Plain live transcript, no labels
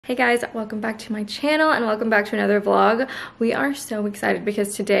Hey guys, welcome back to my channel and welcome back to another vlog. We are so excited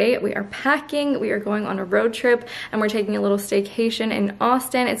because today we are packing, we are going on a road trip, and we're taking a little staycation in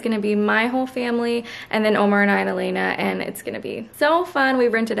Austin. It's gonna be my whole family and then Omar and I and Alaina, and it's gonna be so fun. We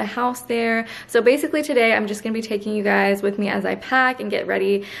rented a house there. So basically today I'm just gonna be taking you guys with me as I pack and get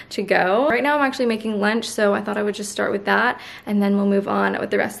ready to go. Right now I'm actually making lunch, so I thought I would just start with that and then we'll move on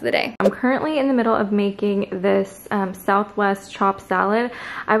with the rest of the day. I'm currently in the middle of making this Southwest chopped salad.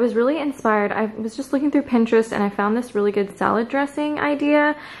 I was really inspired. I was just looking through Pinterest and I found this really good salad dressing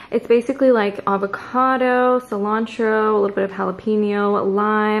idea. It's basically like avocado, cilantro, a little bit of jalapeno,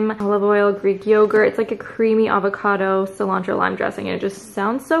 lime, olive oil, Greek yogurt. It's like a creamy avocado, cilantro, lime dressing, and it just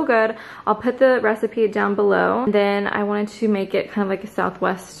sounds so good. I'll put the recipe down below. And then I wanted to make it kind of like a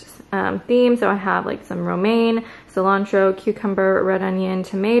Southwest theme, so I have like some romaine, cilantro, cucumber, red onion,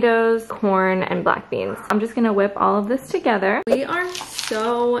 tomatoes, corn, and black beans. I'm just gonna whip all of this together. We are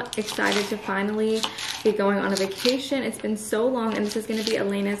so excited to finally be going on a vacation. It's been so long, and this is gonna be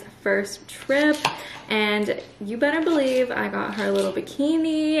Alaina's first trip, and you better believe I got her a little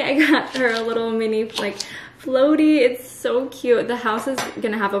bikini. I got her a little mini like floaty. It's so cute. The house is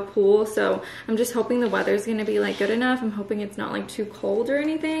gonna have a pool, so I'm just hoping the weather's gonna be like good enough. I'm hoping it's not like too cold or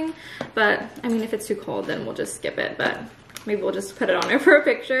anything, but I mean, if it's too cold then we'll just skip it, but maybe we'll just put it on there for a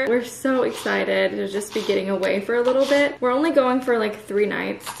picture. We're so excited to just be getting away for a little bit. We're only going for like 3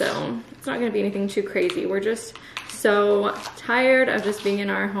 nights, so it's not gonna be anything too crazy. We're just so tired of just being in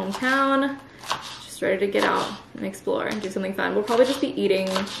our hometown, just ready to get out and explore and do something fun. We'll probably just be eating,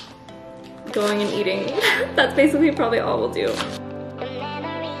 going and eating. That's basically probably all we'll do.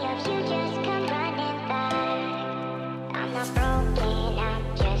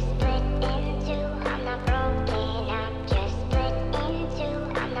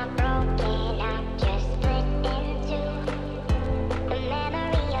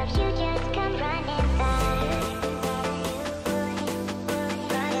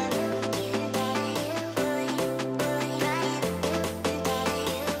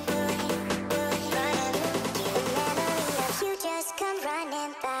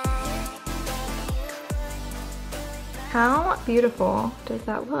 How beautiful does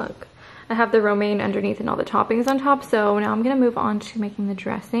that look? I have the romaine underneath and all the toppings on top, so now I'm gonna move on to making the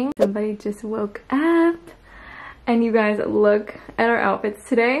dressing. Somebody just woke up, and you guys look at our outfits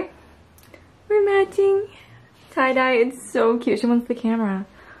today. We're matching tie-dye. It's so cute. She wants the camera.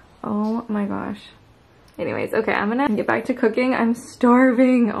 Oh my gosh. Anyways, okay, I'm gonna get back to cooking. I'm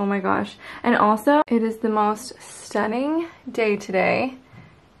starving. Oh my gosh. And also, it is the most stunning day today.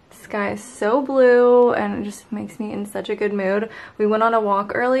 Sky is so blue and it just makes me in such a good mood. We went on a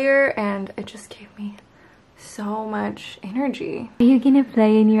walk earlier and it just gave me so much energy. Are you gonna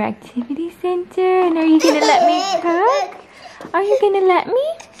play in your activity center, and are you gonna let me cook? Are you gonna let me?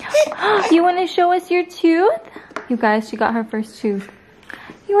 You wanna show us your tooth? You guys, she got her first tooth.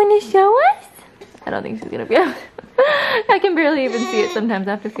 You wanna show us? I don't think she's gonna be able to. I can barely even see it sometimes.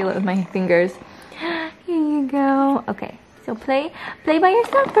 I have to feel it with my fingers. Here you go. Okay. So play by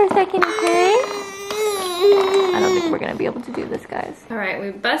yourself for a second, okay? I don't think we're gonna be able to do this, guys. All right,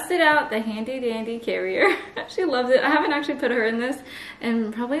 we busted out the handy dandy carrier. She loves it. I haven't actually put her in this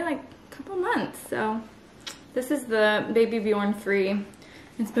in probably like a couple months. So this is the Baby Bjorn 3.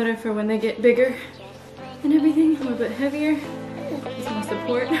 It's better for when they get bigger and everything, a little bit heavier. It's more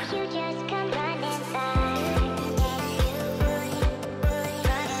support.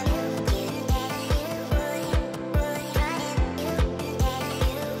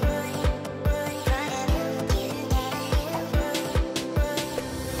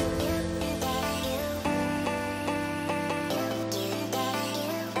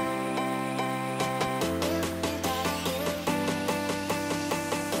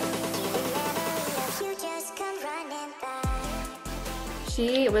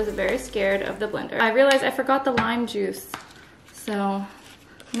 She was very scared of the blender. I realized I forgot the lime juice. So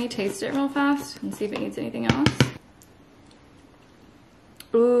let me taste it real fast and see if it needs anything else.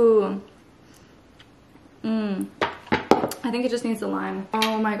 Ooh. I think it just needs the lime.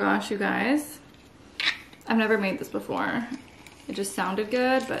 Oh my gosh, you guys. I've never made this before. It just sounded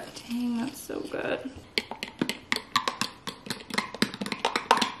good, but dang, that's so good.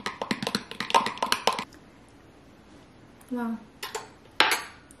 Wow.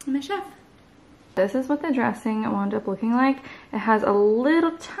 I'm a chef. This is what the dressing wound up looking like. It has a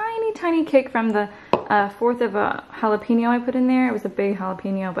little tiny kick from the 1/4 of a jalapeno I put in there. It was a big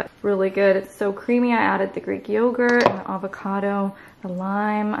jalapeno, but really good. It's so creamy. I added the Greek yogurt and the avocado, the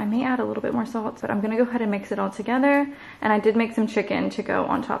lime. I may add a little bit more salt, but I'm gonna go ahead and mix it all together. And I did make some chicken to go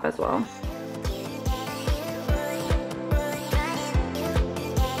on top as well.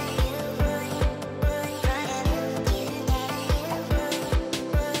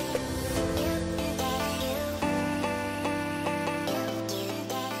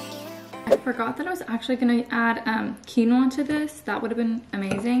 forgot that I was actually gonna add quinoa to this. That would have been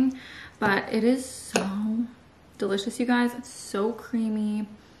amazing, but it is so delicious, you guys. It's so creamy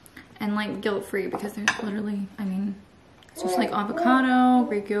and like guilt-free because there's literally, I mean, it's just like avocado,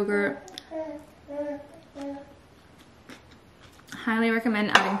 Greek yogurt. Highly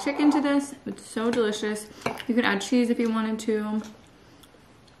recommend adding chicken to this. It's so delicious. You could add cheese if you wanted to.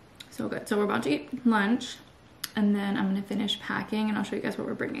 So good. So we're about to eat lunch, and then I'm gonna finish packing and I'll show you guys what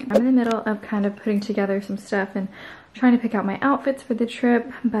we're bringing. I'm in the middle of kind of putting together some stuff and trying to pick out my outfits for the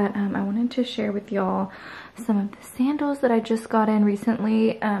trip, but I wanted to share with y'all some of the sandals that I just got in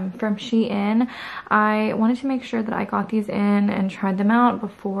recently from Shein. I wanted to make sure that I got these in and tried them out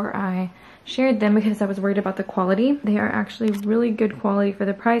before I shared them because I was worried about the quality. They are actually really good quality for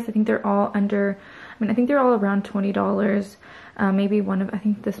the price. I think they're all under, I mean, I think they're all around $20. Maybe one of, I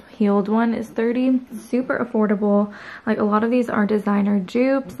think this heeled one is $30. Super affordable. Like a lot of these are designer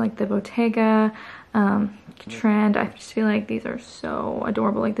dupes, like the Bottega trend. I just feel like these are so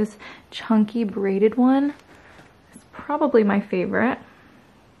adorable. Like this chunky braided one is probably my favorite.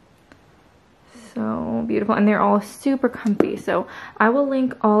 So beautiful, and they're all super comfy. So I will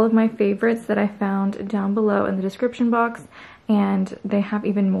link all of my favorites that I found down below in the description box, and they have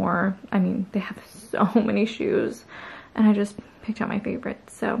even more. I mean, they have so many shoes, and I just picked out my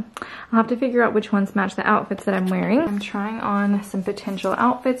favorites. So I'll have to figure out which ones match the outfits that I'm wearing. I'm trying on some potential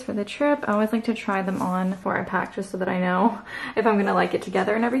outfits for the trip. I always like to try them on before I pack just so that I know if I'm gonna like it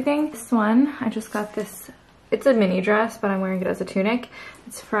together and everything. This one, I just got this. It's a mini dress, but I'm wearing it as a tunic.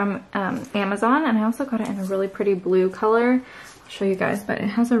 It's from Amazon, and I also got it in a really pretty blue color. I'll show you guys, but it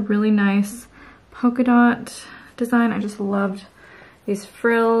has a really nice polka dot design. I just loved these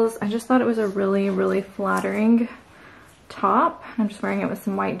frills. I just thought it was a really, really flattering top. I'm just wearing it with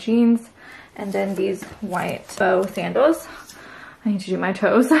some white jeans and then these white bow sandals. I need to do my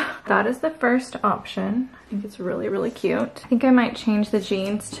toes. That is the first option. I think it's really, really cute. I think I might change the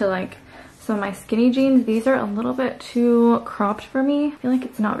jeans to like some of my skinny jeans. These are a little bit too cropped for me. I feel like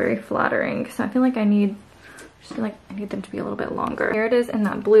it's not very flattering, so I feel like I need them to be a little bit longer. Here it is in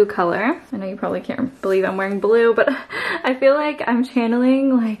that blue color. I know you probably can't believe I'm wearing blue, but I feel like I'm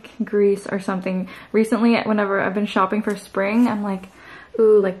channeling like Greece or something. Recently, whenever I've been shopping for spring, I'm like,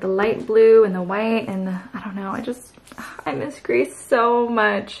 ooh, like the light blue and the white and the, I don't know, I miss Greece so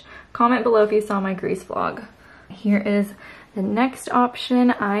much. Comment below if you saw my Greece vlog. Here is the next option.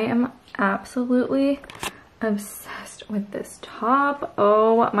 I am absolutely obsessed with this top.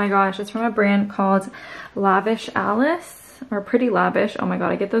 Oh my gosh, it's from a brand called Lavish Alice or Pretty Lavish. Oh my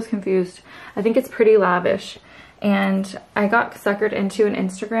god, I get those confused. I think it's Pretty Lavish, and I got suckered into an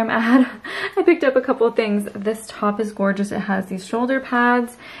Instagram ad. I picked up a couple of things. This top is gorgeous. It has these shoulder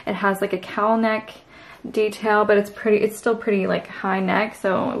pads. It has like a cowl neck detail, but it's still pretty like high neck,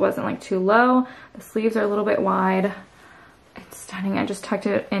 so it wasn't like too low. The sleeves are a little bit wide. It's stunning. I just tucked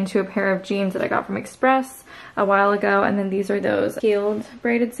it into a pair of jeans that I got from Express a while ago, and then these are those heeled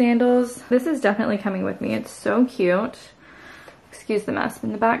braided sandals. This is definitely coming with me. It's so cute. Excuse the mess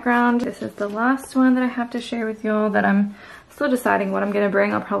in the background. This is the last one that I have to share with y'all that I'm still deciding what I'm gonna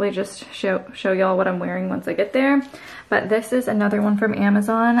bring. I'll probably just show y'all what I'm wearing once I get there. But this is another one from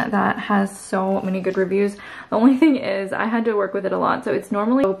Amazon that has so many good reviews. The only thing is I had to work with it a lot. So it's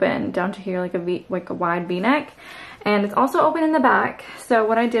normally open down to here like a wide V-neck. And it's also open in the back. So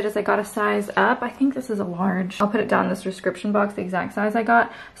what I did is I got a size up. I think this is a large. I'll put it down in this description box, the exact size I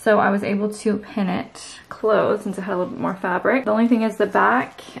got. So I was able to pin it closed since it had a little bit more fabric. The only thing is the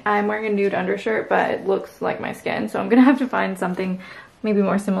back, I'm wearing a nude undershirt, but it looks like my skin. So I'm gonna have to find something maybe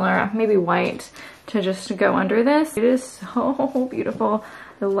more similar, maybe white, to just go under this. It is so beautiful.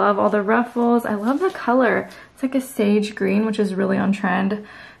 I love all the ruffles. I love the color. It's like a sage green, which is really on trend.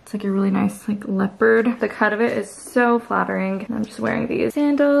 It's like a really nice like leopard. The cut of it is so flattering. I'm just wearing these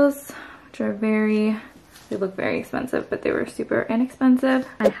sandals, which are they look very expensive, but they were super inexpensive.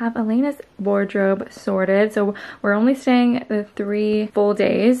 I have Alaina's wardrobe sorted. So we're only staying the 3 full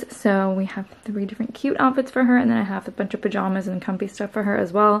days. So we have 3 different cute outfits for her. And then I have a bunch of pajamas and comfy stuff for her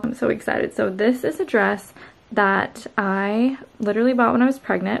as well. I'm so excited. So this is a dress that I literally bought when I was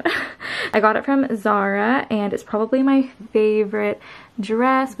pregnant. I got it from Zara, and it's probably my favorite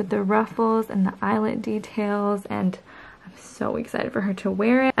dress with the ruffles and the eyelet details, and I'm so excited for her to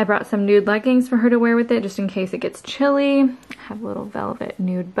wear it. I brought some nude leggings for her to wear with it just in case it gets chilly. I have a little velvet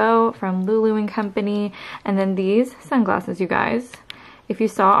nude bow from Lulu & Company, and then these sunglasses, you guys. If you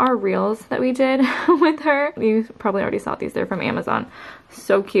saw our reels that we did with her, you probably already saw these. They're from Amazon.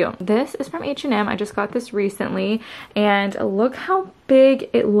 So cute. This is from H&M. I just got this recently, and look how big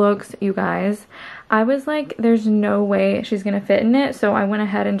it looks, you guys. I was like, there's no way she's gonna fit in it, so I went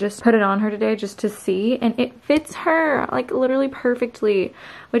ahead and just put it on her today just to see, and it fits her like literally perfectly,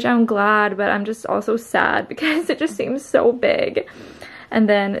 which I'm glad, but I'm just also sad because it just seems so big. And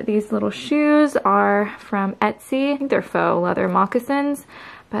then these little shoes are from Etsy. I think they're faux leather moccasins,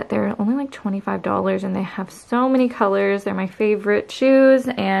 but they're only like $25, and they have so many colors. They're my favorite shoes,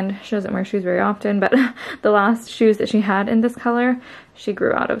 and she doesn't wear shoes very often, but the last shoes that she had in this color, she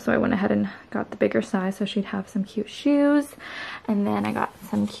grew out of, so I went ahead and got the bigger size so she'd have some cute shoes. And then I got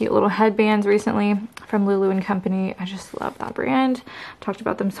some cute little headbands recently from Lulu & Company. I just love that brand. I've talked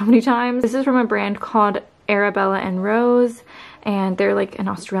about them so many times. This is from a brand called Arabella and Rose, and they're like an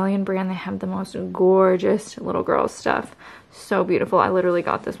Australian brand. They have the most gorgeous little girl stuff. So beautiful. I literally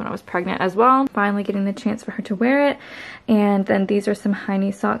got this when I was pregnant as well. Finally getting the chance for her to wear it. And then these are some high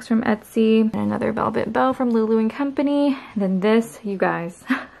knee socks from Etsy, and another velvet bow from Lulu & Company. And then this, you guys,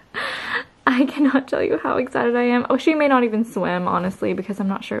 I cannot tell you how excited I am. Oh, she may not even swim, honestly, because I'm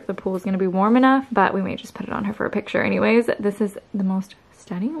not sure if the pool is going to be warm enough, but we may just put it on her for a picture anyways. This is the most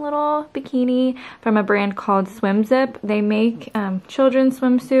stunning little bikini from a brand called Swim Zip. They make children's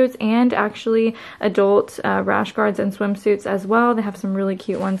swimsuits and actually adult rash guards and swimsuits as well. They have some really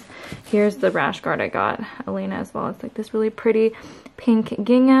cute ones. Here's the rash guard I got, Alaina, as well. It's like this really pretty pink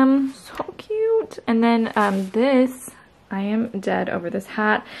gingham. So cute. And then this, I am dead over this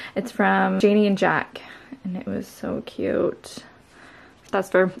hat. It's from Janie and Jack, and it was so cute. That's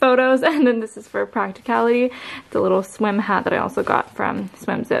for photos, and then this is for practicality. It's a little swim hat that I also got from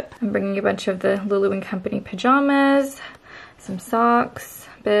Swim Zip. I'm bringing a bunch of the Lulu & Company pajamas, some socks,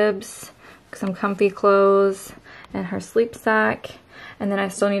 bibs, some comfy clothes, and her sleep sack. And then I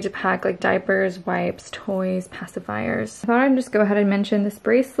still need to pack like diapers, wipes, toys, pacifiers. I thought I'd just go ahead and mention this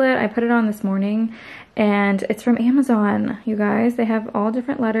bracelet. I put it on this morning, and it's from Amazon, you guys. They have all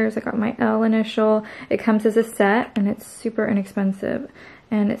different letters. I got my L initial. It comes as a set, and it's super inexpensive.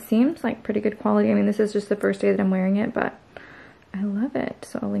 And it seems like pretty good quality. I mean, this is just the first day that I'm wearing it, but I love it.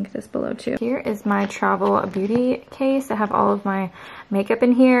 So I'll link this below too. Here is my travel beauty case. I have all of my makeup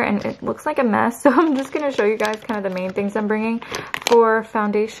in here, and it looks like a mess, so I'm just going to show you guys kind of the main things I'm bringing. For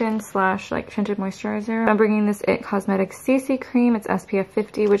foundation slash like tinted moisturizer, I'm bringing this It Cosmetics CC cream. It's SPF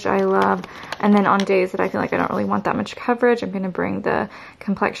 50, which I love. And then on days that I feel like I don't really want that much coverage, I'm going to bring the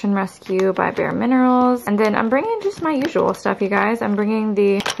Complexion Rescue by Bare Minerals. And then I'm bringing just my usual stuff, you guys. I'm bringing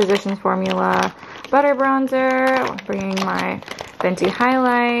the Physicians Formula Butter Bronzer. I'm bringing my Fenty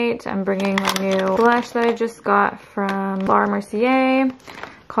highlight. I'm bringing my new blush that I just got from Laura Mercier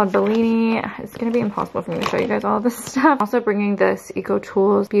called Bellini. It's going to be impossible for me to show you guys all this stuff. Also bringing this Eco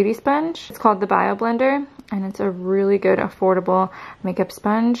Tools beauty sponge. It's called the Bio Blender, and it's a really good affordable makeup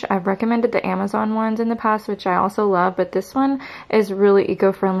sponge. I've recommended the Amazon ones in the past, which I also love, but this one is really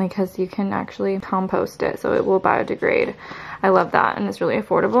eco-friendly because you can actually compost it, so it will biodegrade. I love that, and it's really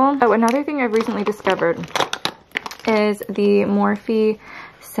affordable. Oh, another thing I've recently discovered is the Morphe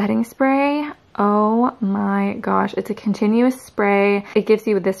setting spray. Oh my gosh, it's a continuous spray. It gives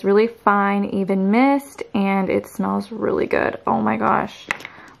you this really fine, even mist, and it smells really good. Oh my gosh,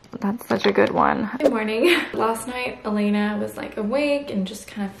 that's such a good one. Good morning. Last night, Alaina was like awake and just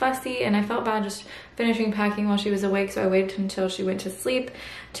kind of fussy, and I felt bad just finishing packing while she was awake, so I waited until she went to sleep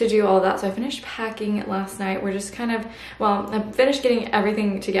to do all that. So I finished packing last night. We're just kind of, well, I finished getting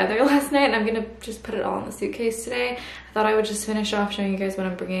everything together last night, and I'm gonna just put it all in the suitcase today. I thought I would just finish off showing you guys what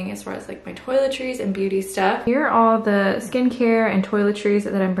I'm bringing as far as like my toiletries and beauty stuff. Here are all the skincare and toiletries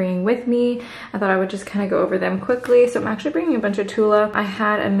that I'm bringing with me. I thought I would just kind of go over them quickly. So I'm actually bringing a bunch of Tula. I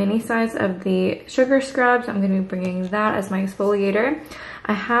had a mini size of the sugar scrubs. I'm gonna be bringing that as my exfoliator.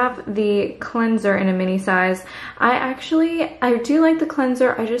 I have the cleanser in a mini size. I do like the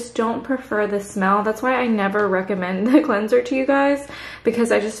cleanser. I just don't prefer the smell. That's why I never recommend the cleanser to you guys,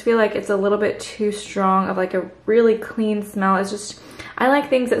 because I just feel like it's a little bit too strong of like a really clean smell. It's just, I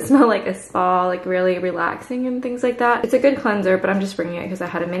like things that smell like a spa, like really relaxing and things like that. It's a good cleanser, but I'm just bringing it because I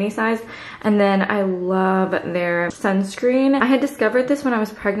had a mini size. And then I love their sunscreen. I had discovered this when I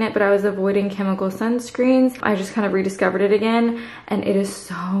was pregnant, but I was avoiding chemical sunscreens. I just kind of rediscovered it again, and it is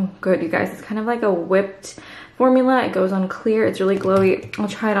so good, you guys. It's kind of like a whipped formula. It goes on clear. It's really glowy. I'll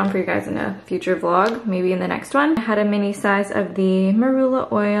try it on for you guys in a future vlog, maybe in the next one. I had a mini size of the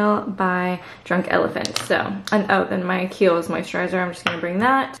Marula oil by Drunk Elephant. So, and oh, then my Kiehl's moisturizer. I'm just gonna bring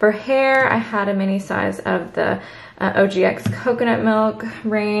that. For hair, I had a mini size of the OGX coconut milk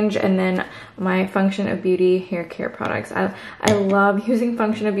range, and then my Function of Beauty hair care products. I love using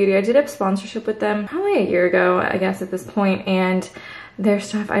Function of Beauty. I did a sponsorship with them probably a year ago, I guess, at this point, and their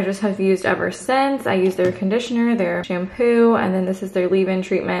stuff I just have used ever since. I use their conditioner, their shampoo, and then this is their leave-in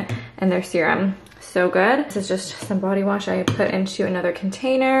treatment and their serum. So good. This is just some body wash I put into another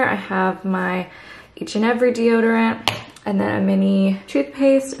container. I have my Each and Every deodorant, and then a mini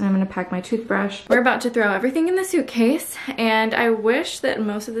toothpaste, and I'm gonna pack my toothbrush. We're about to throw everything in the suitcase, and I wish that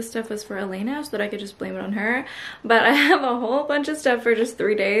most of this stuff was for Alaina so that I could just blame it on her, but I have a whole bunch of stuff for just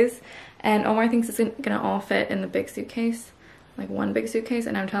 3 days, and Omar thinks it's gonna all fit in the big suitcase, like one big suitcase,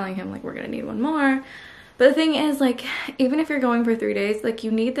 and I'm telling him like we're gonna need one more. But the thing is, like, even if you're going for 3 days, like,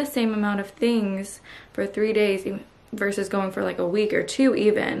 you need the same amount of things for 3 days versus going for like a week or 2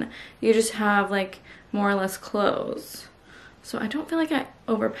 even. You just have like more or less clothes. So I don't feel like I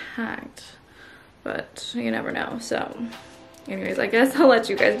overpacked, but you never know. So anyways, I guess I'll let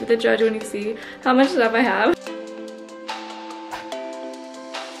you guys be the judge when you see how much stuff I have.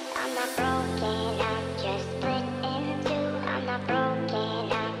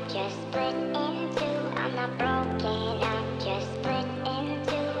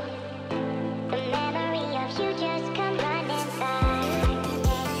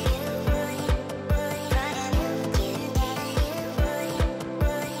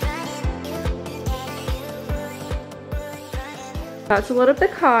 About to load up the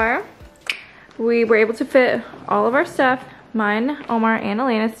car. We were able to fit all of our stuff, mine, Omar, and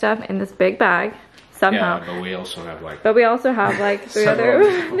Alaina's stuff, in this big bag somehow. Yeah, but we also have like. But we also have like three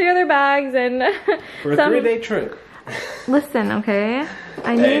other bags and. For a 3-day trip. Listen, okay.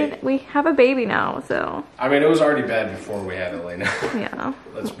 We have a baby now, so. I mean, it was already bad before we had Alaina. Yeah.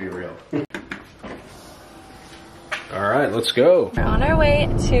 Let's be real. All right, let's go. We're on our way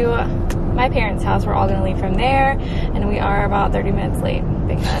to my parents' house. We're all gonna leave from there, and we are about 30 minutes late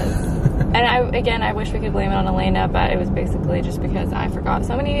because, and I wish we could blame it on Alaina, but it was basically just because I forgot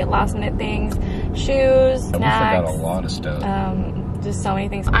so many last minute things, shoes, snacks. We forgot a lot of stuff. Just so many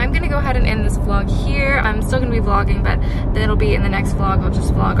things. I'm gonna go ahead and end this vlog here. I'm still gonna be vlogging, but then it'll be in the next vlog. I'll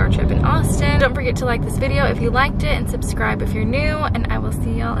just vlog our trip in Austin. Don't forget to like this video if you liked it, and subscribe if you're new, and I will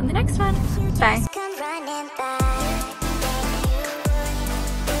see y'all in the next one. Bye.